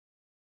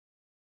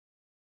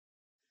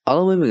အား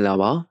လုံးပဲမင်္ဂလာ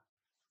ပါ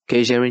K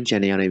Sharing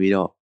Channel ရနေပြီး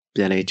တော့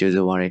ပြန်လည်ကြို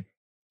ဆိုပါရစေ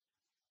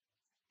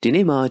ဒီ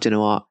နေ့မှာကျွန်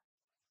တော်က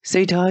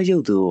စိတ်ထားရု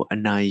ပ်သူကိုအ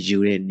နိုင်ယူ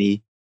တဲ့နည်း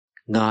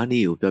9န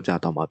ည်းကိုပြောပြ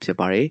သွားမှာဖြစ်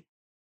ပါတယ်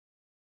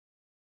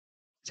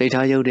စိတ်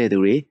ထားရုပ်တဲ့သူ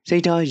တွေစိ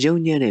တ်ထားရု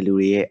ပ်ညံ့တဲ့လူ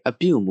တွေရဲ့အ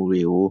ပြုအမူ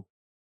တွေကို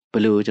ဘ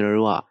ယ်လိုကျွန်တော်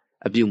တို့က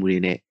အပြုအမူတွေ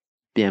နဲ့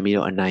ပြန်ပြီး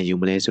တော့အနိုင်ယူ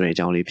မလဲဆိုတဲ့အ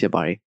ကြောင်းလေးဖြစ်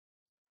ပါတယ်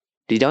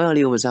ဒီအကြောင်းအရာ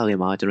လေးကိုမစခင်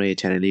မှာကျွန်တော်ရဲ့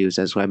channel လေးကို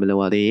subscribe မလု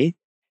ပ်ရသေးရင်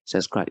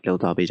subscribe လုပ်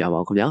သွားပေးကြပါ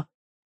ဦးခင်ဗျာ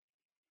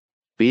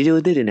ဗီဒီယို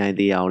သစ်တင်တိုင်း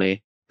သိအောင်လဲ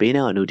ဘေး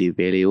နောက်အနုတီ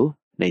ဘဲလေးကို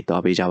နှိပ်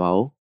သွားပေးကြပါ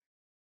ဦး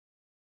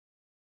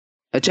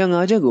အချက်၅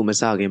ချက်ကိုမ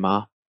စခင်မှာ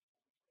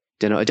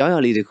ကျွန်တော်အကြောင်းအရာ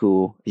လေးတစ်ခုကို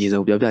အရင်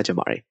ဆုံးပြောပြချင်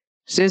ပါတယ်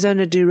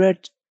Cincinnati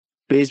Reds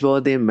baseball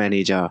team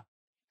manager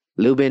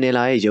လူပင်နေ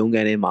လာရဲ့ရုံးခ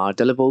န်းထဲမှာတ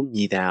ယ်လီဖုန်းမြ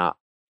ည်တမ်းက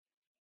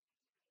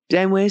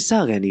ပြိုင်ပွဲစ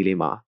ကန်ဒီလေး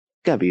မှာ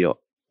ကပ်ပြီးတော့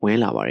ဝင်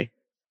လာပါတယ်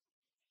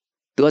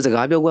သူကစ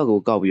ကားပြောကွက်ကို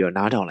ကောက်ပြီးတော့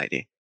နားထောင်လိုက်တ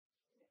ယ်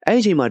အဲ့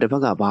ဒီအချိန်မှာတစ်ဖ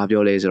က်ကဘာ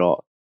ပြောလဲဆိုတော့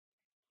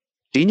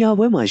ဒီညာ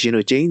ပွဲမှာရှင်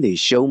တို့ကျင်းတွေ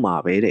ရှုံးမှာ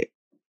ပဲတဲ့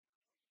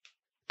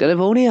တယ်လီ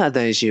ဖုန်းထဲကအတ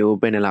န်ရှင်ကို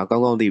ပင်နလာကော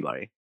င်းကောင်းသိပါတ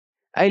ယ်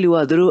အဲ့လူက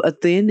သူတို့အ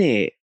သင်း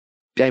နဲ့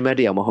ပြိုင်ဘက်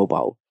တယောက်မဟုတ်ပါ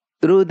ဘူး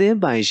သူတို့အသင်း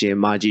ပိုင်ရှင်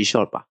မာဂျီ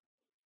ရှော့ပါ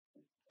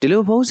ဒီ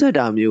လိုဖုန်းဆက်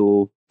တာ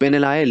မျိုးပင်န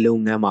လာရဲ့လု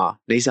ပ်ငန်းမှာ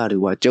နေစာတူ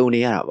ကကြုံနေ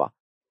ရတာပါ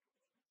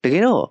တက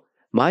ယ်တော့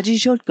မာဂျီ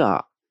ရှော့က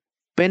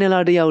ပင်နလာ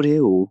တယောက်တ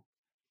ည်းကို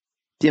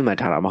ပြစ်မှတ်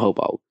ထားတာမဟုတ်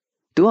ပါဘူး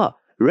သူက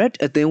red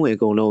အသင်းဝင်အ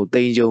ကုန်လုံးတ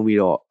င်ကြုံပြီး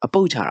တော့အ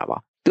ပုတ်ချတာပါ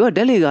သူက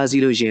ဓာတ်လေကား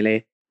စီးလို့ရှင်လဲ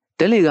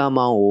ဓာတ်လေကား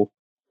မောင်းကို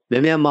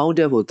မြန်မောင်းတ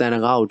က်ဖို့တန်တ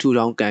ကားကိုထူ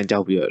ထောင်းကန်ကြော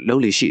က်ပြီးတော့လှု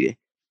ပ်လေရှိတယ်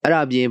အဲ့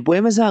ဒါပြင်ပွဲ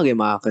မစခင်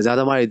မှာကစား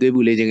သမားတွေသွေးပူ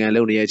လေခြင်းကန်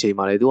လုပ်နေတဲ့အချိန်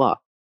မှာလေသူက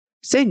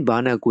စိတ်ဘာ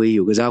နဲ့ကွေး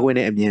ယူကစားကွင်း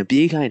နဲ့အမြန်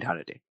ပြေးခိုင်းထားတ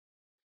ယ်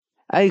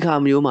အဲ့ဒီခါ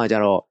မျိုးမှာကျ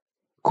တော့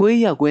ခွေး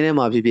ရကွင်းထဲ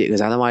မှာဖြစ်ဖြစ်က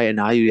စားသမားရဲ့အ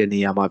နားယူတဲ့နေ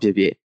ရာမှာဖြစ်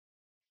ဖြစ်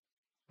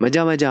မ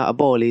ကြအ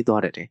ပေါ်လေး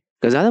သွားတယ်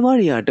ကစားသမား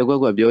တွေကတကွက်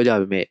ကွက်ပြောကြ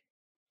ပေမဲ့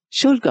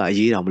shot ကအ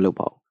ရေးတော်မလုပ်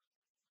ပါဘူး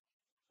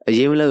အ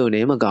ရေးမလုပ်ုံ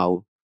နဲ့မကောက်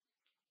ဘူး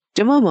ကျ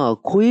မမှာ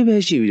ခွေးပဲ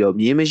ရှိပြီးတော့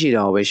မြင်းမရှိ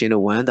တာကိုပဲရှင်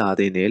တို့ဝမ်းသာ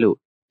သိနေလို့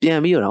ပြန်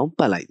ပြီးတော့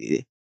ပတ်လိုက်သေးတ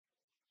ယ်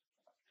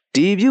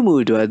ဒီပြုမှု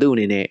တွေသူ့အ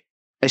နေနဲ့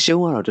အ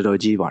ရှုံးကတော့တော်တော်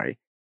ကြီးပါတယ်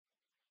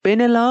ပင်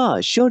နလာ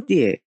shot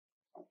ရဲ့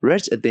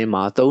Reds အသင်း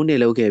မှာ3နှစ်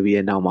လုပ်ခဲ့ပြီး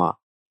တဲ့နောက်မှာ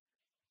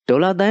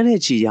ဒေါ်လာတန်းနဲ့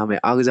ချီရမ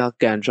ယ်အားကစား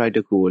contract တ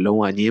စ်ခုကိုလုံး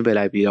ဝညှင်းပယ်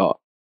လိုက်ပြီးတော့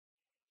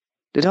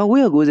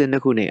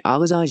1992ခုနှစ်အား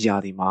ကစားရာ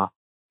သီမှာ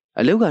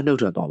အလုတ်ကနှုတ်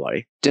ထွက်သွားပါတ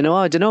ယ်ကျွန်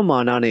တော်မာ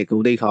နာနဲ့ဂုံ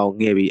တိတ်ခါကို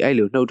ငှဲ့ပြီးအဲ့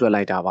လိုနှုတ်ထွက်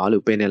လိုက်တာပါ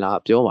လို့ပင်နလာ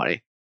ပြောပါတယ်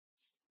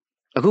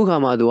အခုခါ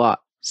မှာသူက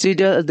စီ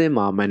တာအသင်း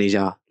မှာမန်နေ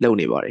ဂျာလုပ်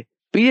နေပါတယ်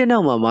ပြီးတဲ့နော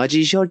က်မှာမာ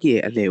ဂျီရှော့ရဲ့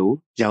အလှည့်ကို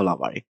ရောက်လာ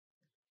ပါတယ်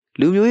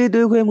လူမျိုးရေး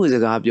သွေးခွဲမှုစ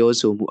ကားပြော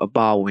ဆိုမှုအ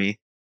ပါအဝင်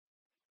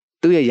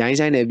သူ့ရဲ့ရိုင်း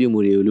ဆိုင်တဲ့ပြုမှု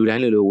တွေကိုလူတို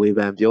င်းလိုဝေဖ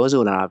န်ပြော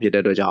ဆိုလာတာဖြစ်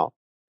တဲ့အတွက်ကြောင့်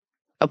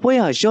အဖွဲ့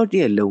ဟာ short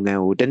ရဲ့လုပ်င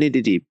န်းကိုတစ်နှစ်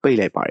တိတိပိတ်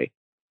လိုက်ပါတယ်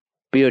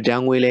ပြီးတော့ဒ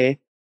ဏ်ငွေလည်း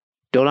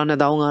ဒေါ်လာ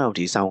2500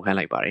ထိဆောင်ခိုင်း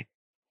လိုက်ပါတယ်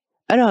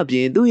အဲ့ဒါပြ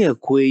င်သူ့ရဲ့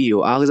ခွေးကြီး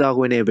ကိုအားကစား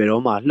ခွင်းနဲ့ဘယ်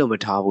တော့မှလှုပ်မ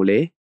ထားဘူးလေ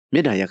မြ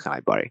စ်တာရက်ခလို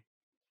က်ပါတယ်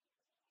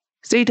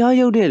စိတ်ထား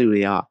ရုပ်တဲ့လူ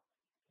တွေက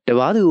တ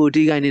ပားသူကို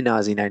တီးကိုင်းနေတာ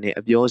စီနိုင်တဲ့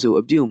အပြောဆို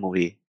အပြုတ်မှု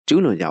တွေ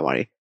ကျူးလွန်ကြပါတ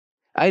ယ်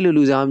အဲ့လို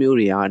လူစားမျိုး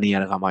တွေကနေရာ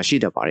တကာမှာရှိ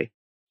တတ်ပါတယ်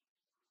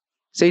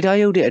စိတ်ထား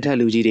ရုပ်တဲ့အထက်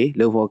လူကြီးတွေ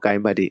လုံဖို့ကို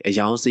င်ပတ်တွေအ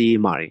ယောင်စီး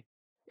ရေးမာတွေ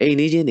အိမ်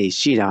နေချင်းတွေ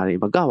ရှိတာတွေ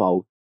မကပါ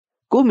ဘူး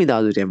ကိုမိ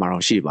သားစုထဲမှာ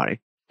တော့ရှိပါတယ်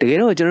တကယ်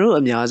တော့ကျွန်တော်တို့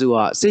အများစုက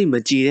စိတ်မ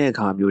ကြည်တဲ့အ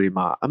ခါမျိုးတွေ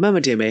မှာအမှတ်မ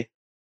တင်ပဲ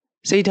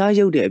စိတ်ထား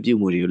ရုပ်တဲ့အပြု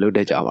မှုတွေကိုလုပ်တ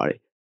တ်ကြပါတယ်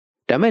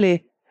ဒါမဲ့လေ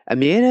အ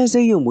မြဲတမ်းစိ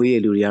တ်ယုံမွေး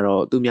တဲ့လူတွေက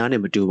တော့သူများ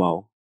နဲ့မတူပါ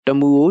ဘူးတ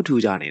မူကိုထူ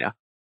ကြနေတာ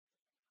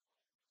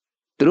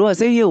သူတို့က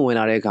စိတ်ယုံဝင်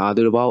လာတဲ့အခါ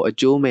သူတို့ဘောက်အ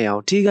ကျိုးမဲ့အော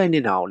င်ထိခိုက်နေ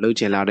တာအောင်လှုပ်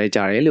ချင်လာတဲ့ကြ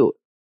တယ်လို့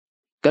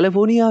ကယ်လီ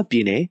ဖိုးနီးယားပြ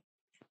ည်နယ်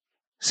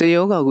စေ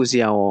ယောဂါကုဆ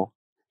ရာဝန်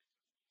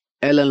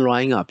အယ်လန်ရို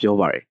င်းကပြော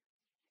ပါတယ်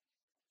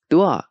သူ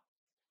က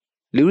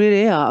လူတွေ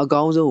ထဲကအ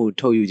ကောင်းဆုံးကို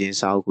ထုတ်ယူခြင်း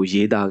စာအုပ်ကို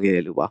ရေးသားခဲ့တ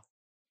ယ်လို့ပါ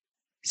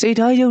စိတ်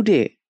ထားရုပ်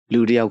တဲ့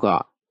လူတစ်ယောက်က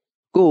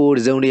ကိုယ်ကိုတ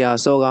စုံတရာ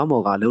စော်ကား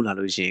မော်ကားလှုပ်လာ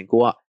လို့ရှိရင်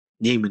ကိုက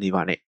ငြိမ်မနေ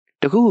ပါနဲ့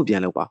တခုခုပြ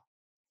န်လုပ်ပါ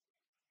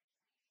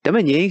ဒါပေ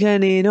မဲ့ငြိမ်ခံ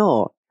နေတော့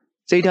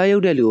စိတ်ထားရု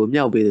ပ်တဲ့လူကို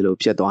မြောက်ပေးတယ်လို့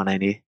ဖြစ်သွားနို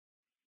င်တယ်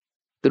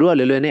သူတို့က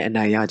လွယ်လွယ်နဲ့အ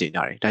နိုင်ရကြတယ်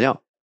ဒါကြောင့်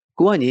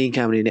ကိုကငြိမ်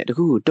ခံမနေနဲ့တ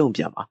ခုခုတုံ့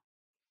ပြန်ပါ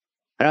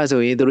အဲ့ဒါ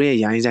ဆိုရင်သူတို့ရဲ့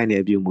ရိုင်းဆိုင်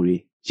တဲ့အပြုမှုတွေ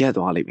ရပ်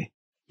သွားလိမ့်မယ်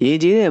ရင်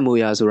ကျေးတဲ့အမူ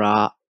အရာဆိုတာ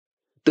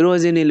သူတို့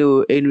စင်းနေလို့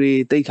အိန္ဒြေ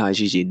တိတ်ခါ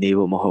ရှိနေ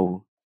ဖို့မဟုတ်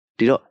ဘူး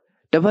ဒီတော့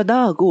တစ်ဖက်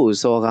သားကကိုယ်ကို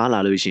စော်ကားလာ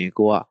လို့ရှိရင်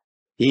ကိုက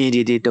ရင်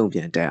ကျေးတုံ့ပြ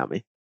န်တက်ရမ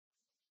ယ်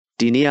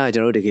ဒီနေ့ကကျွ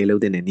န်တော်တို့တကယ်လု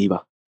ပ်တဲ့နေပါ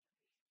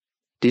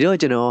ဒီတော့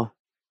ကျွန်တော်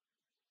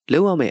လု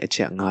ပ်ရမယ့်အချ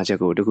က်၅ချက်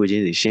ကိုတစ်ခုချ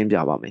င်းစီရှင်းပြ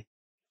ပါမယ်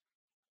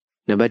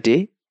နံပါတ်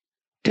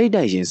1ထိတ်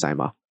တိုက်ရင်ဆိုင်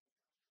ပါ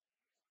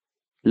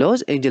Los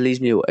Angeles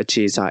မြို့အ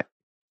ခြေစိုက်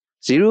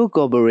Zero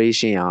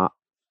Corporation က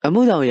အ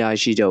မှုဆောင်ရာ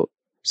ရှိချုပ်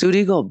စူ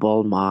ဒီကော့ဘော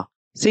လ်မှာ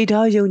စိတ်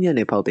ထားယုံညံ့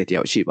တဲ့ဖောက်တဲ့တ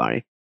ယောက်ရှိပါတ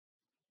ယ်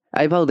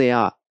အဲ့ဖောက်တဲ့က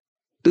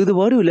သူသ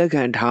ဘောတူလက်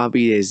ခံထား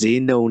ပြီးတဲ့ဈေး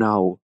နှုန်းသား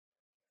ကို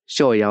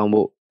လျှော့ရောင်း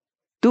ဖို့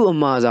သူ့အ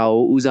မှားစာ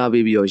ကိုဦးစား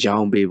ပေးပြီးတော့ရော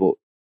င်းပေးဖို့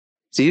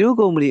ဇီရို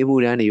ကုမ္ပဏီအမှု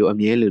ထမ်းတွေကိုအ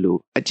မြဲလို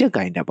အကျက်က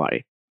င်တတ်ပါတ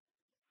ယ်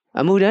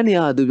အမှုထမ်းတွေ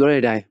ကသူပြောတဲ့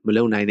အတိုင်းမ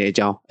လုပ်နိုင်တဲ့အ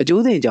ကြောင်းအ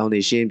ကျိုးသိအကြောင်းတွေ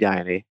ရှင်းပြရ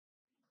င်လေ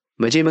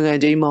မချေမကန်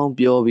ချင်းမောင်း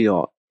ပြောပြီး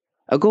တော့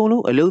အကုန်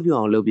လုံးအလုပ်ပြော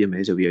င်းလုပ်ပြမ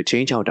ယ်ဆိုပြီးတော့ချ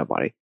င်းချောက်တတ်ပါ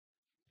တယ်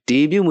ဒီ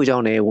ပြုမှုကြော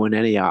င့်လည်းဝန်ထ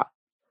မ်းတွေက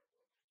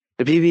တ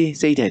ဖြည်းဖြည်း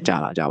စိတ်ထက်ကျ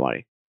လာကြပါတ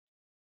ယ်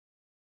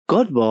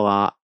God ဘောက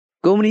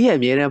ကုမ္ပဏီရဲ့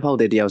အမြဲတမ်း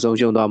ဖောက်တဲ့တယောက်ဆုံး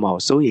ရှုံးသွားမှာ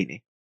ကိုစိုးရိမ်နေ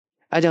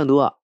။အဲကြော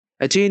င့်သူက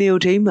အခြေအနေကို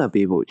ထိ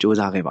မ့်မှန်ပေးဖို့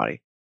စူးစမ်းခဲ့ပါတယ်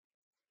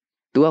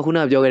။သူကခုန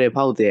ပြောခဲ့တဲ့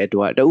ဖောက်တဲ့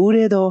အတွက်တဦး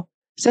တည်း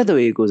သောစက်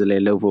သွေးကိုယ်စားလှ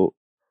ယ်လုပ်ဖို့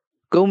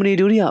ကုမ္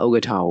ပဏီဒုတိယဥက္က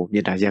ဋ္ဌကိုမြ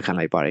စ်တာ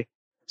ရက်ခံလိုက်ပါတယ်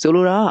။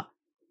ဆိုလိုတာ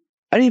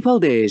ကအဲ့ဒီ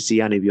ဖောက်တဲ့စီ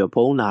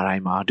ကနေပြီးတော့ဖုန်းလာ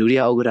တိုင်း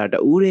မှာဒုတိယဥက္ကဋ္ဌတ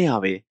ဦးတည်းဟာ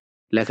ပဲ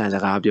လက်ခံစ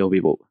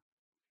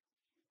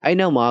ကားပြောပြီးဖို့အဲ့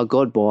နောက်မှာ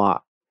God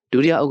ဘောကဒု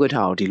တိယဥက္ကဋ္ဌ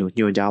ကိုဒီလို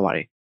ညွှန်ကြားပါတ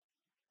ယ်။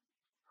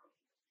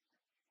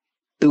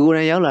သူ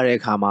ကိုယ်တိုင်ရောက်လာတဲ့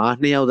အခါမှာ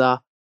နှစ်ယောက်သား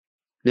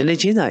မျက်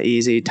နှာချင်းစာ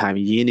အေးဆေး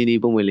ထိုင်ပြီးရ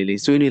င်းနေပုံ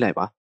ဝင်လေးဆွေးနွေး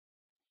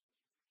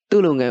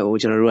လိုက်ပါသူ့လုပ်ငန်း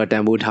ကိုကျွန်တော်တို့ကတ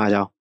န်ဖိုး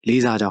ထားကြောင်း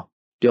လေးစားကြော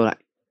င်းပြောလိုက်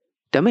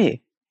ဒါပေ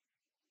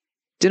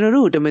မဲ့ကျွန်တော်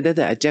တို့တမင်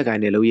သက်သက်အကြက်ကင်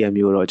တဲ့လုပ်ရ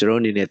မျိုးတော့ကျွန်တော်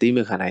အနေနဲ့သိ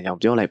မခံနိုင်ကြော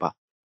င်းပြောလိုက်ပါ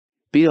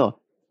ပြီးတော့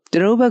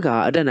ကျွန်တော်တို့ဘက်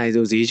ကအတက်နိုင်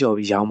ဆုံး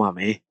ဈေးလျှော်ပြီးရောင်းပါမ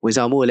ယ်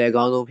ဝန်ဆောင်မှုလည်းအ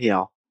ကောင်းဆုံးဖြစ်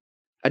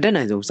အောင်အ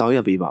တက်နိုင်ဆုံး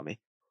ဆောင်ရွက်ပေးပါ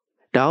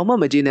မယ်ဒါအောင်မှ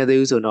မကျေနပ်သေး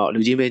ဘူးဆိုတော့လူ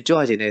ကြီးမင်း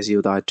ကြွချင်တဲ့စီ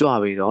ကိုသာကြွ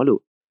ပြီးတော့လို့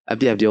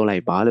အပြတ်ပြောလို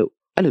က်ပါလို့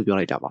အဲ့လိုပြော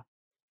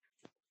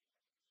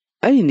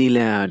လိုက်တာပါအဲ့ဒီနီ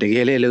လန်ကတက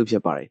ယ်လည်း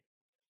အလုပ်ဖြစ်ပါတယ်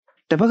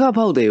တစ်ဖက်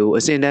ကဖောက်တယ်ကို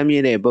အစင်တန်းမြ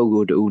င့်တဲ့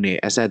ပုံကိုတူ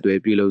နဲ့အဆက်အသွယ်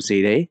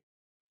ပြုလုပ်စေတယ်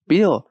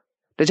ပြီးတော့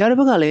တခြားတစ်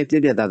ဖက်ကလည်းပြက်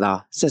ပြက်သားသား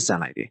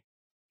ဆက်ဆံလိုက်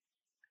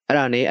တယ်အဲ့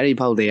ဒါနဲ့အဲ့ဒီ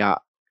ဖောက်တယ်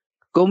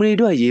ကကုမ္ပဏီ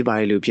တို့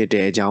ရေးပါတယ်လို့ဖြစ်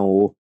တဲ့အကြော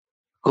င်းကို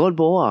God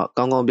ဘောက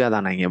ကောင်းကောင်းပြ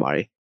သနိုင်ခဲ့ပါတ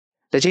ယ်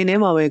တစ်ချိန်တည်း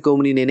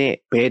မှာပဲကုမ္ပဏီနေ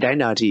နဲ့ဘယ်တိုင်း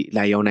တာထိ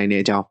လိုက်ရောင်းနိုင်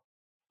တဲ့အကြော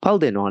င်းဖောက်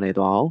တယ်တော့လ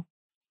ည်းသွားအောင်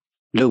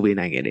လုပ်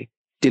ပေးနိုင်ခဲ့တယ်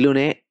ဒီ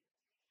လိုနဲ့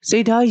စိ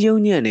တ်ထားယုံ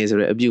ညံ့နေဆို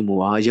တဲ့အ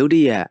ပြုမူဟာရုတ်တ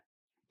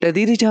ရက်တ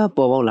တိ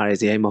တခြားပေါ်ပေါက်လာ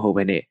တဲ့ဇယိုင်း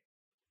မဟုတ်ဘဲနဲ့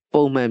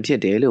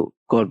ပုံမှန်ဖြစ်တယ်လို့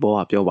God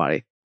ဘောကပြောပါ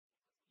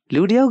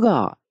တယ်လူတယောက်က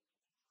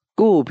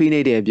ကိုယ်ဖိနှိ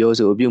ပ်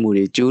တဲ့ပြောဆိုအပြုမူ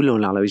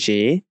တွေကျူးလွန်လာလို့ရှိ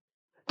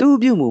ရင်သူ့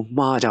အပြုမူ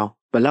မှားကြော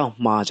င်းဘ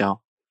လောက်မှားကြောင်း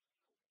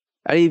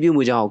အဲ့ဒီအ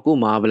ပြုမူကြောင့်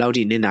ကိုယ်မှာဘလောက်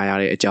ထိနစ်နာရ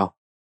တဲ့အကြော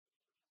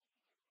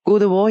င်းကိုယ်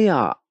သဘော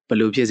ရဘ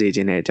လို့ဖြစ်စေခြ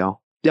င်းတဲ့အကြောင်း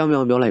ပြော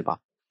င်းပြောလိုက်ပါ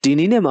ဒီ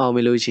နည်းနဲ့မအောင်မ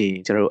လို့ရှိရ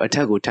င်ကျွန်တော်တို့အ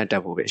ထက်ကိုထပ်တ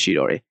က်ဖို့ပဲ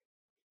ရှိတော့တယ်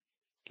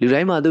လူ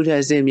တိုင်းမှာသူ့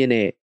ထက်အဆင့်မြ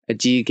င့်တဲ့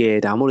အကြီးအ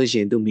ကဲဒါမှမဟုတ်လို့ရှိ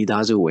ရင်သူ့မိ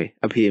သားစုဝင်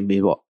အဖေအမေ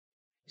ပေါ့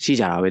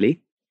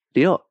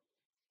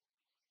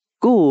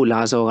ရှိကြတာပဲလေဒီတော့ကိုယ်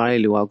လာစော်ကားတဲ့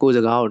လူကကိုယ်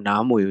စကား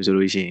ကိုနားမဝင်ဘူးဆို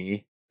လို့ရှိရ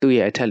င်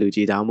သူ့ရဲ့အထက်လူ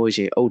ကြီးဒါမှ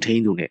မဟုတ်ရှင်အုတ်ထ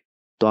င်းသူနဲ့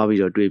တွားပြီး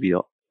တော့တွေးပြီး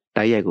တော့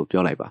တိုက်ရိုက်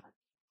ကိုပြောလိုက်ပါ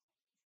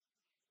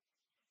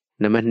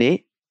နံပါတ်2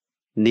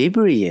နေ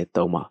ပရိရဲ့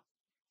3ပါ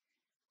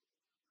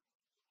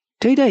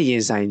ထိတ်တဲ့ရ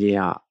င်ဆိုင်ခြင်း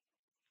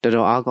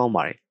ကတော်တော်အားကောင်းပါ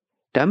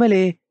တယ်ဒါမဲ့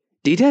လေ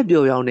ဒီ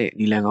ထက်ပျော်ပြောင်းတဲ့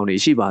နီလန်ကောင်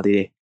တွေရှိပါသေးတ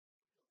ယ်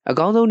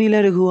အကောင်းဆုံးနီလ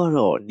န်တစ်ခုက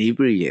တော့နေ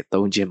ပရိရဲ့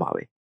3ခြ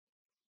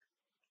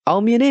င်းပါပဲအော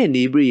င်မြင်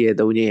တဲ့နေပရိရဲ့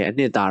3ခြင်းရဲ့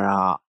အနှစ်သာရ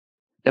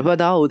ကတစ်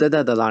ဖက်သားကိုတက်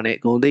သားနဲ့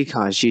ဂုဏ်သိက္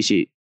ခာ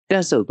ရှိတ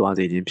က်ဆုပ်သွားစေ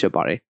ခြ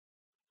င်းဖြစ်ပါတယ်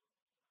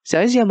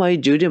ဆိုင်ဆီယမိုင်း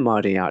ဂျူဒင်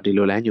မာတင်ကဒီ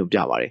လိုလမ်းညွှန်ပြ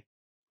ပါ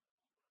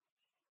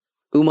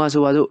တယ်ဥမာ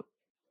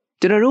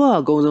ဆိုပါစို့ကျွန်တော်တို့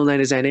ကအကုံစုံ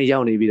ဆိုင်ဒီဇိုင်းနဲ့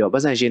ရောက်နေပြီးတော့ပ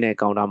တ်စံရှင်းတဲ့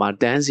ကောင်တာမှာ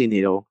တန်းစီနေ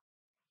တော့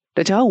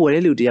တခြားဝယ်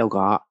တဲ့လူတယောက်က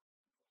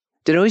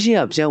ကျွန်တော်ရှိ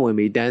ရဖြန့်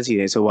ဝင်ပြီးတ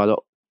န်းစီတယ်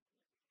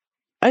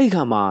ဆိုပါတော့အဲ့ဒီ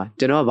ခါ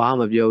မှာကျွန်တော်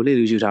ကဘာမှမပြောလှ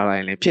ည့်လူယူထား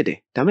လိုက်ရင်လည်းဖြစ်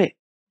တယ်ဒါပေမဲ့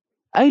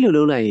အဲ့လိုလု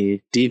ပ်လိုက်ရ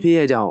င်ဒီဖြစ်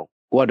ရဲ့ကြောင့်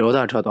ကိုကဒေါသ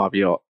ထွက်သွား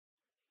ပြီးတော့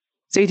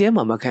စိတ်ထဲ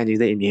မှာမခံချင်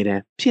တဲ့အမြဲတ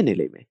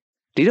မ်းဖြစ်နေလိမ့်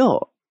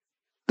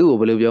မယ်ဒီတော့သူ့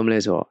ကိုဘယ်လိုပြောမလဲ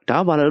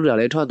ဆိုတော့ဒါကဘာလို့လုပ်တာ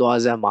လဲထွက်သွား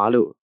စမ်းပါ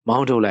လို့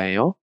မောင်းထုတ်လိုက်ရင်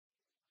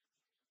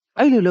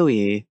ရောအဲ့လိုလုပ်ရ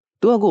င်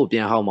သူကကိုပြ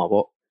န်ဟောက်မှာ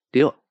ပေါ့ဒီ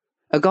တော့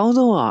အကော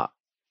င်းဆုံးက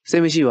စိ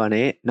တ်မရှိပါ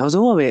နဲ့နောက်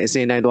ဆုံးကပဲအ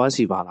စင်တို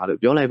င်းသွားစီပါလားလို့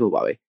ပြော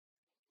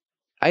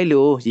လိုက်ဖို့ပါပဲအဲ့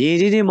လိုရင်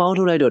ချင်းမော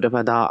င်းထုတ်လိုက်တော့တစ်ဖ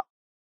က်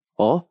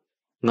သားဟော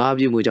ငါ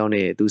ပြုတ်မှုကြော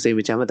င့်နဲ့သူစိတ်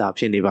မချမ်း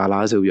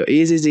မသာဖြစ်နေပါလား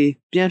ဆိုပြီးတော့အေးစီ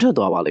ပြန်ထွက်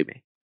သွားပါလိမ့်မယ်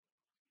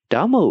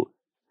ဒါမှ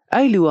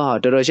မဟုတ်အဲ့လူ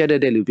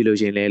ကတော်တော်ရှက်တဲ့လူဖြစ်လို့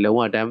ရှင်လဲလုံး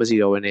ဝတမ်းမစီ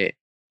တော့ဘဲ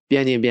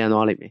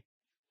နဲ့ပြန်သွားလိမ့်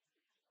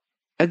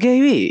မယ်အကယ်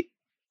၍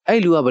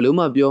အဲ့လူက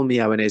ဘလို့မှပြောမ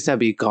ရဘဲနဲ့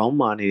ဆက်ပြီးခေါ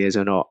င်းမာနေတယ်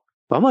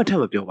ဆိုတော့ဘာမှထပ်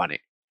မပြောပါနဲ့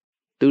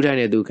သူ့တို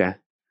င်းနဲ့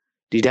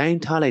သူ့ကံဒီတို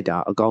င်းထား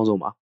လိုက်တာအကောင်းဆုံး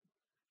ပါ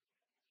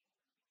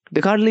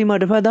တခါတလေမှ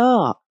တစ်ဖက်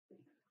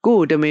သားကို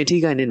ယ်တမင်ထိ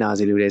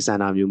ခိုက်နေတာစီလို့တဲ့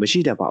စန္ဒာမျိုးမရှိ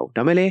တတ်ပါဘူး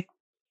ဒါ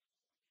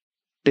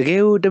မဲ့လေတ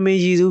ကယ်ကိုတမင်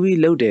ရည်စူးပြီး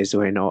လှုပ်တယ်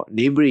ဆိုရင်တော့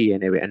နေပရိရဲ့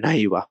နဲ့ပဲအ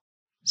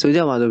နိုင်ယူပါဆိုကြ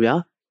ပါစို့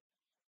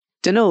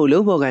ဗျာကျွန်တော်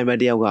လုံးပေါ်ကိုင်ဘက်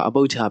တယောက်ကအပု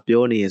တ်ချ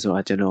ပြောနေရဆို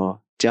တာ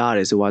ကျွန်တော်ကြားရ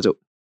တယ်ဆိုပါစို့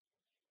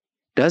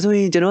ဒါဆိုရ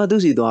င်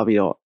ကျွန်တော်သူ့စီသွားပြီး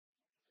တော့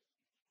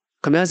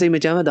ခမည်းစိတ်မ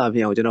ချမ်းမသာဖြ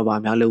စ်အောင်ကျွန်တော်ဗာ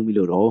များလုံး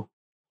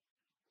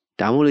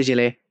ပြီလို့တော့ဒါမှမဟုတ်လို့ရှင်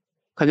လေ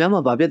ခမည်းမှာ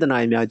ဗာပြ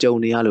ဿနာတွေများကြုံ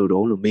နေ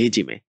ရလို့တော့လို့မေးကြ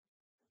ည့်မယ်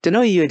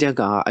ကျွန်တော်ရည်ရွယ်ချက်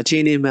ကအချ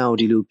င်းနေမှန်အောင်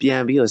ဒီ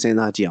လိုပြန်ပြီးတော့စ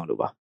ဉ်းစားကြည့်အောင်လို့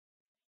ပါ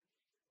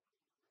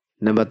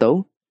နံပါတ်3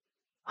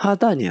ဟာ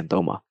တညံ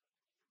3ပါ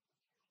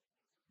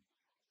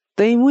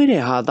တိမ်မွေး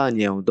တဲ့ဟာတ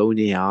ညံကို3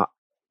ခြ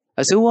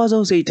င်းကအဆိုးဝါး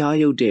ဆုံးစိတ်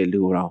ထားရုပ်တဲ့လူ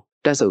တော်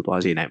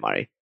တက်ဆုပ်သွားစေနိုင်ပါ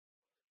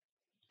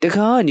တယ်တ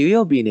ခါနယူး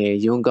ယောက်ပြည်နယ်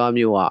ယွန်ကာ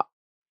မြို့က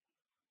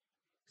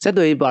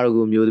စက်သွေးပါရ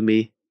ဂူမျိုးသ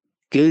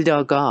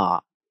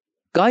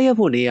မီးဂီလ်ဒါကား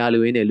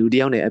ရဖို့နေရာလူရင်းနဲ့လူ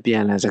တယောက်နဲ့အပြန်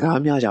အလှန်စ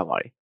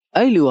ကားများကြပါတယ်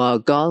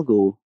အဲ့လူဟာကား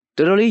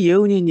ကိုတော်တော်လေး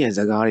ရုံညံ့ညံ့စ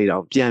ကားတွေ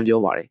တော့ပြန်ပြော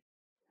ပါ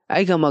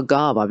တယ်အဲ့ခါ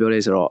မှာကား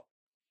ကဘာပြောလဲဆိုတော့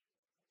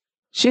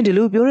ရှင်ဒီ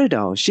လိုပြောရ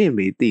တာကိုရှင့်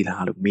မေသိ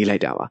လားလို့မေး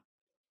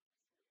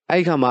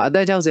လိုက်တာပါအဲ့ခါမှာအ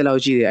သက်60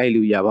လောက်ရှိတဲ့အဲ့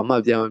လူကြီး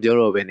ကဘာမှပြန်မပြော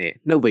တော့ဘဲ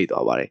နဲ့နှုတ်ပိတ်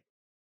သွားပါ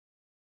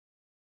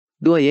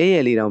တယ်သူက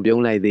ရဲလေးတောင်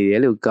ပြုံးလိုက်သေးတယ်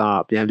လို့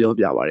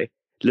ကားပြန်ပြောပြပါတယ်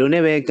ဒီ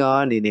လိုနဲ့ပဲ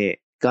ကားအနေ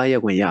နဲ့ကား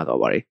ရက်ခွင့်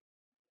ရသွားပါတယ်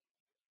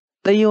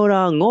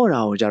Tayora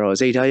ngoraကိုကြတော့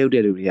စိတ်ထားရုပ်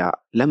တဲ့လူတွေက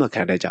လက်မ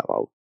ခံတတ်ကြပါ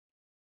ဘူး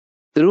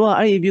။သူတို့က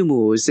အဲ့ဒီပြုမှု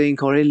ကိုစိန်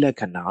ခေါ်တဲ့လက္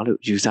ခဏာလို့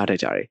ယူဆတတ်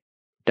ကြတယ်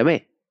။ဒါပေမဲ့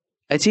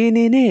အခြေအ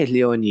နေနဲ့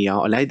လျော်ညီအော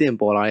င်အလိုက်တင်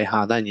ပေါ်လာတဲ့ဟာ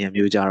သဉာဏ်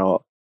မျိုးကြတော့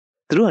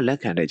သူတို့ကလက်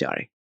ခံတတ်ကြတ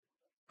ယ်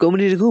။ကုမ္ပ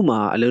ဏီတစ်ခုမှာ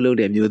အလုပ်လုပ်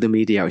တဲ့မျိုးသ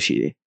မီးတစ်ယောက်ရှိ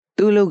တယ်။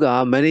သူ့အလုပ်က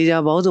မန်နေဂျာ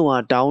ပေါင်းစုံက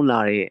တောင်းလာ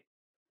တဲ့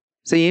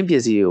စည်ရင်းပ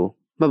စ္စည်းကို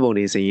မှတ်ပုံတ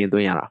င်စည်ရင်းသွ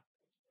င်းရတာ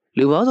။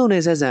လူပေါင်းစုံ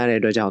နဲ့ဆက်ဆံရတဲ့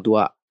အတွက်ကြောင့်သူက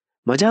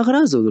မကြာခဏ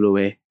ဆိုသလို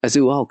ပဲအ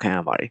ဆူအောက်ခံရ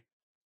ပါတယ်။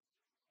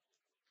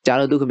ကြား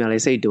လို့သူခင်ဗျား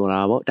လေးစိတ်တော်လာ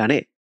ပေါ့ဒါ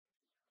နဲ့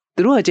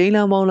သူတို့ကကျင်းလ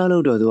မ်းပေါင်းလာ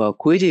လို့တော့သူက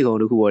ခွေးချေကုံ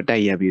တစ်ခုပေါ်တို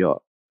က်ရက်ပြီးတော့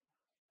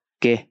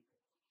ကဲ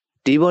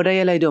ဒီပေါ်တိုက်ရ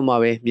က်လိုက်တော့မှ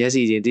ပဲမျက်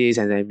စိချင်းတိရိစ္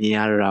ဆာန်မြင်ရ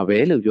တော့တာပဲ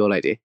လို့ပြောလို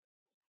က်တယ်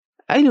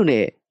။အဲ့လို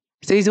နဲ့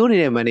စိတ်ဆိုးနေ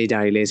တဲ့မန်နေဂျာ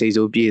တွေလည်းစိတ်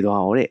ဆိုးပြေးသွား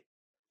အောင်တဲ့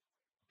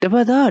။တစ်ဖ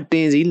က်သားတ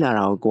င်စည်းလာ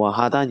တာကို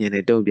ဟာသညံ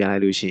နဲ့တုံ့ပြန်လို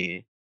က်လို့ရှိရင်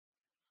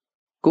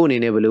ကို့အနေ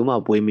နဲ့ဘလို့မှ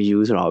ဘွေမယူ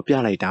ဆိုတော့ပြ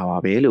လိုက်တာပါ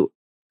ပဲလို့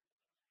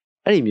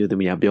အဲ့ဒီမျိုးသ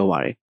မီးကပြောပါ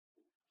တယ်။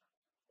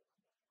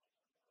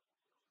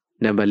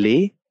နံပါတ်၄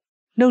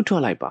နှုတ်ထွ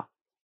က်လိုက်ပါ။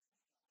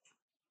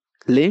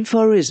 Lynn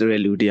Forrest ဆို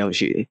တဲ့လူတစ်ယောက်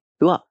ရှိတယ်။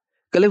သူက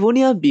ကယ်လီဖိုး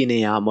နီးယားပြည်န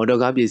ယ်ကမော်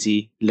တော်ကားပစ္စ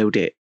ည်းလုပ်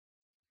တဲ့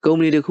ကုမ္ပ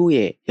ဏီတစ်ခု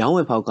ရဲ့ရောင်းဝ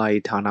ယ်ဖောက်ကား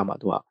ရေးဌာနမှာ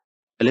သူက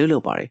အလုပ်လု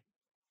ပ်ပါတယ်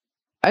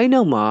။အဲဒီ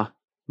နောက်မှာ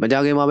မကြ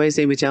ခင်မှာပဲ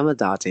စိတ်မချမ်းမ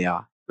သာစရာ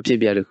အဖြစ်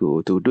အပျက်တစ်ခု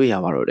ကိုသူတွေ့ရ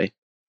ပါတော့တယ်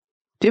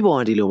။ဖြစ်ပေါ်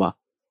ကဒီလိုပါ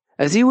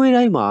အစည်းအဝေး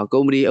တိုင်းမှာကု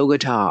မ္ပဏီဥက္က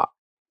ဋ္ဌ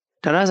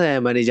ဌာနဆိုင်ရာ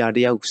မန်နေဂျာတ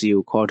ယောက်စီ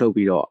ကိုခေါ်ထုတ်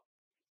ပြီးတော့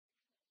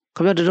ခ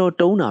င်ဗျားတော်တော်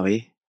တုံးတာပဲ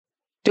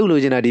။ကျုပ်လို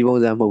ချင်တာဒီပုံ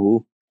စံမဟုတ်ဘူး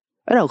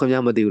။အဲ့တော့ခင်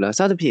ဗျားမသိဘူးလားစ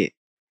သဖြင့်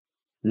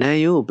နန်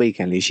ရိုးကိုပိတ်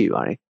ခံလေးရှိ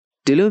ပါတယ်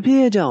။ဒီလိုဖြစ်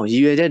ရကြောင်းရ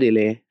ည်ရွယ်ချက်တွေလ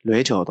ည်းလွဲ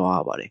ချော်သွားရ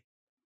ပါတယ်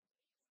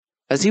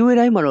။အစည်းအဝေး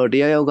တိုင်းမှာတော့တ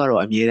ရားရောက်က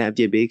တော့အမြဲတမ်းအ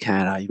ပြစ်ပေးခံ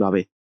ရတာကြီးပါ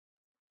ပဲ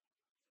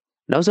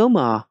။နောက်ဆုံး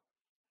မှာ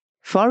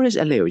Forrest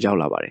အလှည့်ကိုရောက်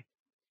လာပါတယ်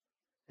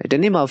။ဒီ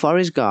နေ့မှာ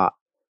Forrest က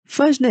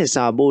First နဲ့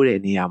စာပို့တဲ့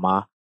နေရာမှာ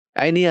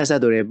အဲ့ဒီနေရာဆ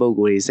က်သွယ်တဲ့ပုံ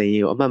ကိုယ်ကြီးစရ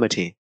င်ကိုအမှတ်မထ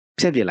င်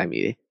ဖျက်ပစ်လိုက်မိ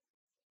တယ်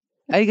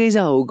။အဲ့ဒီကိစ္စ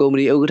ကိုကုမ္ပ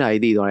ဏီဥက္ကဋ္ဌ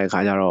ကြီးသိသွားတဲ့အခါ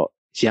ကျတော့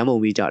ရမ်းမုံ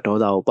ပြီးကြဒေါ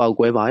သကိုပေါက်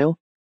ကွဲပါရော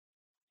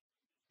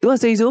။သူက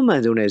စိတ်ဆိုးမှ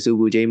န်ဆုံးနဲ့စူ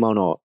ပူချင်းမောင်း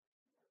တော့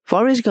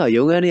Forrest က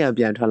ရုံးခန်းထဲက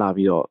ပြန်ထွက်လာ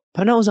ပြီးတော့ဖ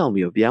နှောက်ဆောင်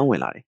ပြီးတော့ပြန်ဝ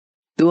င်လာတယ်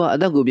။သူကအ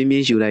သက်ကိုပြင်းပြ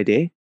င်းရှူလိုက်တ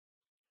ယ်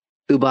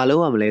။သူဘာလု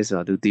ပ်ရမလဲဆို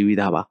တော့သူသိပြီး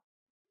သားပါ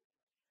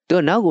။သူက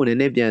နောက်ကိုနည်း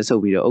နည်းပြန်ဆု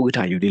ပ်ပြီးတော့ဥက္ကဋ္ဌ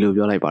ယူဒီလို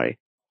ပြောလိုက်ပါတယ်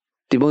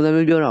။ဒီပုံစံ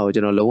မျိုးပြောတာကိုကျွ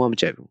န်တော်လုံးဝမ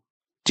ကြိုက်ဘူး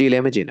။ကြည်လ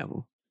ည်းမကြည်နိုင်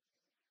ဘူး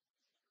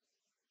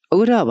။ဥက္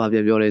ကဋ္ဌကဘာပြ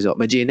န်ပြောလဲဆိုတော့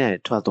မကြည်နဲ့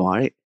ထွက်သွား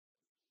တဲ့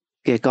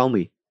။ကဲကောင်း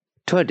ပြီ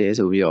။ထွက်တယ်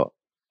ဆိုပြီးတော့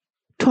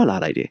ထွက်လာ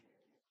လိုက်တယ်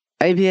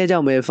။အဲ့ဒီဖြစ်ကြော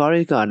င့်ပဲ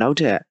Forrest ကနောက်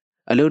ထပ်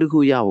အလုပ်တစ်ခု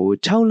ရဖို့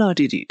6လ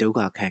တိတိဒုက္ခ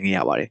ခံခဲ့ရ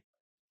ပါတယ်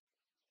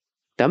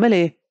။ဒါမဲ့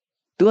လေ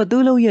သူက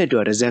သူ့လုပ်ရဲ့အတွ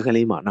က်တစ်စက်က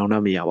လေးမှနောင်တ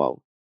မရပါ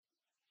ဘူး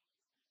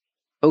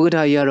။ဥက္ကဋ္ဌ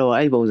ကြီးကတော့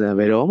အဲ့ပုံစံ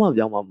ပဲတော့မှ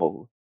ပြောင်းမှာမဟုတ်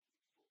ဘူး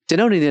။ကျွန်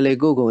တော်အနေနဲ့လေ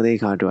ကိုယ့်ကိုယ်သိ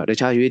ခါအတွက်တ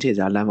ခြားရွေးထင်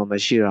စားလမ်းမမ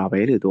ရှိတာပဲ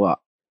လို့သူက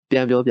ပြ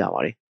န်ပြောပြပါ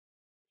တယ်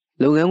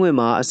။လုပ်ငန်းခွင်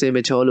မှာအစင်မ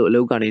ချောလို့အ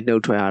လုပ်ကနေနှု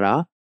တ်ထွက်ရတာ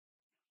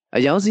အ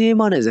ယောင်စည်းရေး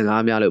မနဲ့စ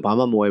ကားများလို့ဘာ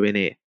မှမဝယ်ဘဲ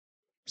နဲ့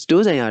စ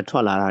တိုးဆိုင်ရာထွ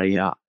က်လာတာတွေ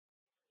က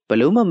ဘ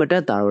လို့မှမတ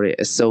က်တာတော့တဲ့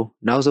အစုံ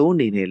နောက်ဆုံးအ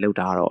နေနဲ့လုပ်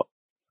တာတော့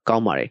ကော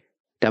င်းပါတယ်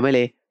။ဒါမဲ့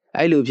လေ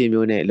အဲ့လိုဖြစ်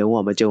မျိုးနဲ့လုံးဝ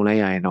မကြုံလိုက်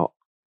ရရင်တော့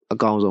အ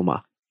ကောင်းဆုံးပါ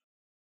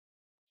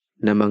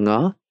နံပါတ်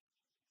5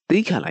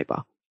သီးခံလိုက်ပါ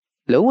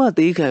လုံးဝ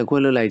သီးခံခွ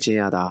င့်လွှတ်လိုက်ခြင်း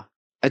ရတာ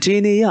အခြေ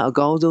အနေရအ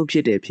ကောင်းဆုံးဖြ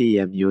စ်တဲ့ဖြစ်ရ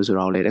မျိုးဆို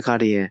တော့လေတခါ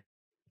တည်း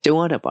ကြုံ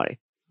ရတတ်ပါတယ်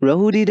ရ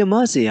ဟူဒီဓမ္မ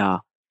ဆရာ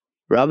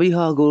ရာဘီ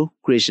ဟာဂို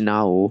ခရစ်နာ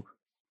ကို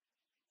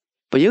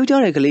ပယုတ်ကြ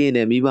တဲ့ကလေး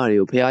နဲ့မိဘတွေ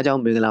ကိုဖះเจ้า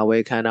မင်္ဂလာဝဲ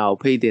ခမ်းနာကို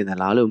ဖိတ်တင်သ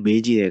လားလို့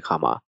မေးကြည့်တဲ့အခါ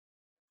မှာ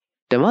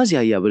ဓမ္မဆ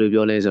ရာကြီးကဘယ်လို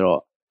ပြောလဲဆို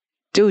တော့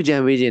ကျုပ်ကြံ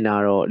ပေးနေတာ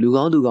တော့လူ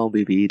ကောင်းသူကောင်း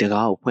ပြီးတ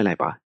ကားကိုဖွင့်လိုက်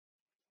ပါ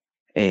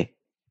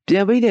ပြ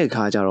န်ပိတ်တဲ့အ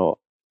ခါကျတော့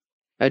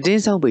အတ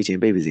င်းဆောင်ပိတ်ခြင်း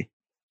ပိတ်ပါစေ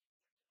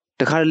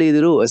တခါတလေသူ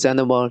တို့အစမ်း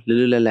သဘောလွတ်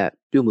လွတ်လပ်လပ်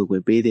ပြုမှုခွ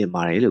င့်ပေးတင်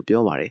ပါတယ်လို့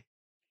ပြောပါတယ်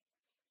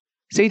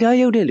စိတ်ထား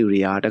ရုပ်တဲ့လူတွေ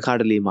ကတခါ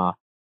တလေမှာ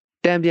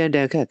တံပြန်တ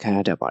န်ခတ်ခံရ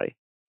တတ်ပါတယ်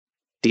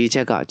ဒီအချ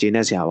က်ကကျေန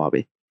ပ်စရာပါပဲ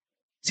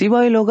စီး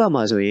ပွားရေးလောက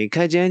မှာဆိုရင်ခ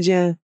က်ကြမ်းကြ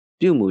မ်း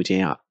ပြုမှုခြ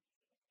င်းဟာ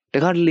တ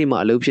ခါတလေမှာ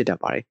အလုပ်ဖြစ်တတ်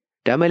ပါတယ်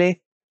ဒါမှလည်း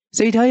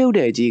စိတ်ထားရုပ်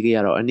တဲ့အကြီးကြီးက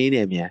တော့အနည်း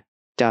နဲ့မြန်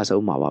ကြ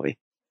ဆုံးမှာပါပဲ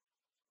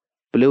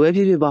ဘလို့ပဲဖြ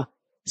စ်ဖြစ်ပါ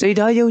စိတ်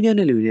ထားရုပ်ညံ့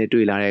တဲ့လူတွေနဲ့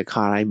တွေ့လာတဲ့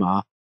ခါတိုင်းမှာ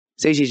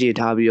စိတ်ရှိရှိ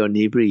ထားပြီးတော့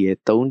နေပရိရဲ့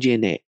3ချ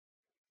င်းနဲ့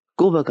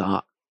ကိုယ့်ဘက်က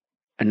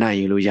အနိုင်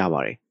ယူလို့ရပါ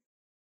တယ်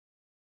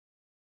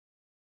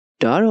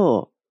ဒါတော့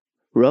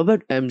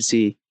Robert MC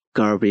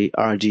Garvey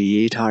RG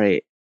ရေးထားတဲ့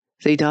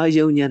စိတ်ထား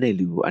ရုပ်ညံ့တဲ့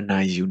လူကိုအ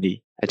နိုင်ယူနေ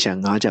အချက်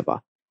5ချက်ပါ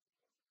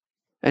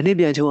အနည်း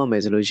ပြန်ချုံရမ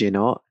ယ်ဆိုလို့ရှိရင်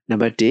တော့နံ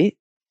ပါတ်1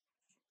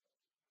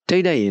ထိ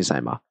တ်တဲ့ရင်ဆို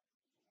င်ပါ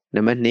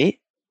နံပါတ်2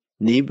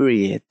နီးပရိ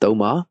ရဲ့3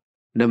ပါ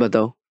နံပါတ်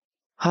3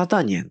ဟာသ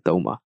ညံ3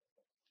ပါ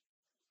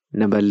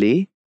နံပါတ်4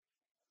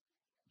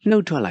နှု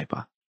တ်ထွက်လိုက်ပါ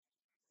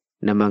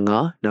နံပါတ်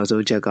5နောက်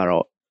ဆုံးချက်က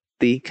တော့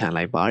သီးခံ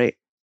လိုက်ပါတဲ့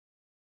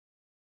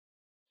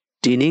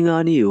ဒီနည်း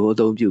5နည်းကိုအ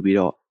သုံးပြုပြီး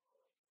တော့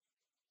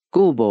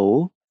ကိုယ့်ဘောကို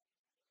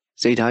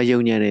စိတ်ထားယုံ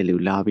ညံ့တဲ့လူ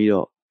လာပြီး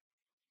တော့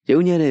ယုံ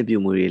ညံ့တဲ့ပြု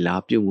မှုတွေလာ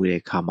ပြုမှု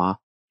တဲ့ခါမှာ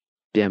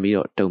ပြန်ပြီး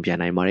တော့တုံ့ပြန်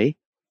နိုင်ပါတယ်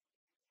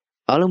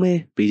အားလုံးပဲ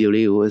ဗီဒီယို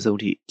လေးကိုအဆုံး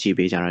ထိကြည့်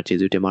ပေးကြတာကျေး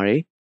ဇူးတင်ပါတယ်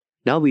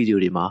နောက်ဗီဒီယို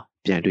တွေမှာ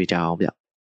ပြန်တွေ့ကြအောင်ဗျ